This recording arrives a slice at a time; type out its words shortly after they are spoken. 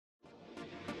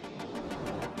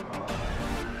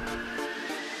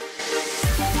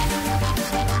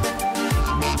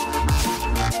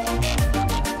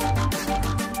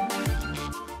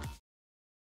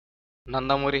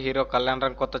Nandamuri hero Kalyan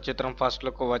కొత్త చిత్రం first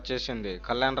look వచ్చేసింది.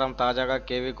 కళ్యాణ్ తాజాగా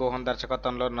కేవీ గుహన్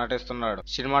దర్శకత్వంలో నటిస్తున్నాడు.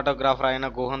 సినిమాటోగ్రాఫర్ అయిన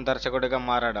గుహన్ దర్శకుడిగా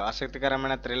మారాడు.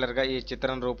 ఆసక్తికరమైన థ్రిల్లర్ గా ఈ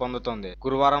చిత్రం రూపొందుతోంది.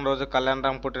 గురువారం రోజు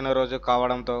కళ్యాణ్ పుట్టినరోజు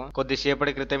కావడంతో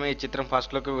కొద్దిసేపటి క్రితమే ఈ చిత్రం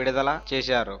ఫస్ట్ లుక్ విడుదల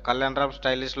చేశారు. కళ్యాణ్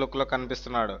స్టైలిష్ లుక్ లో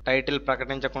కనిపిస్తున్నాడు. టైటిల్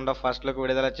ప్రకటించకుండా ఫస్ట్ లుక్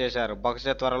విడుదల చేశారు.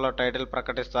 బహుశా త్వరలో టైటిల్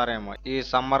ప్రకటిస్తారేమో. ఈ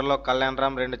సమ్మర్ లో కళ్యాణ్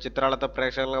 2 చిత్రాలతో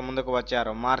ప్రేక్షకుల ముందుకు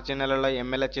వచ్చారు. మార్చి నెలలో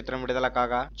ఎమ్మెల్యే చిత్రం విడుదల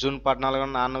కాగా జూన్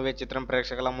 14న నాన్నువే చిత్రం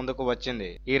ప్రేక్షకుల ముందుకు వచ్చింది.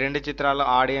 ఈ 2 చిత్రాలు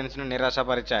ఆడియన్స్ ను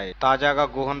నిరాశపరిచాయి. తాజాగా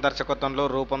గుహన్ దర్శకత్వంలో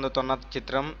రూపొందుతున్న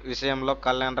చిత్రం విషయంలో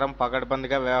కళ్యాణ్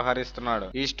పకడ్బందీగా వ్యవహరిస్తున్నాడు.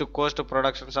 ఈస్ట్ కోస్ట్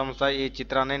ప్రొడక్షన్ సంస్థ ఈ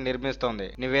చిత్రాన్ని నిర్మిస్తోంది.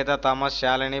 నివేదా థామస్,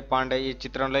 శాలిని పాండే ఈ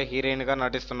చిత్రంలో హీరోయిన్ గా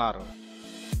నటిస్తున్నారు.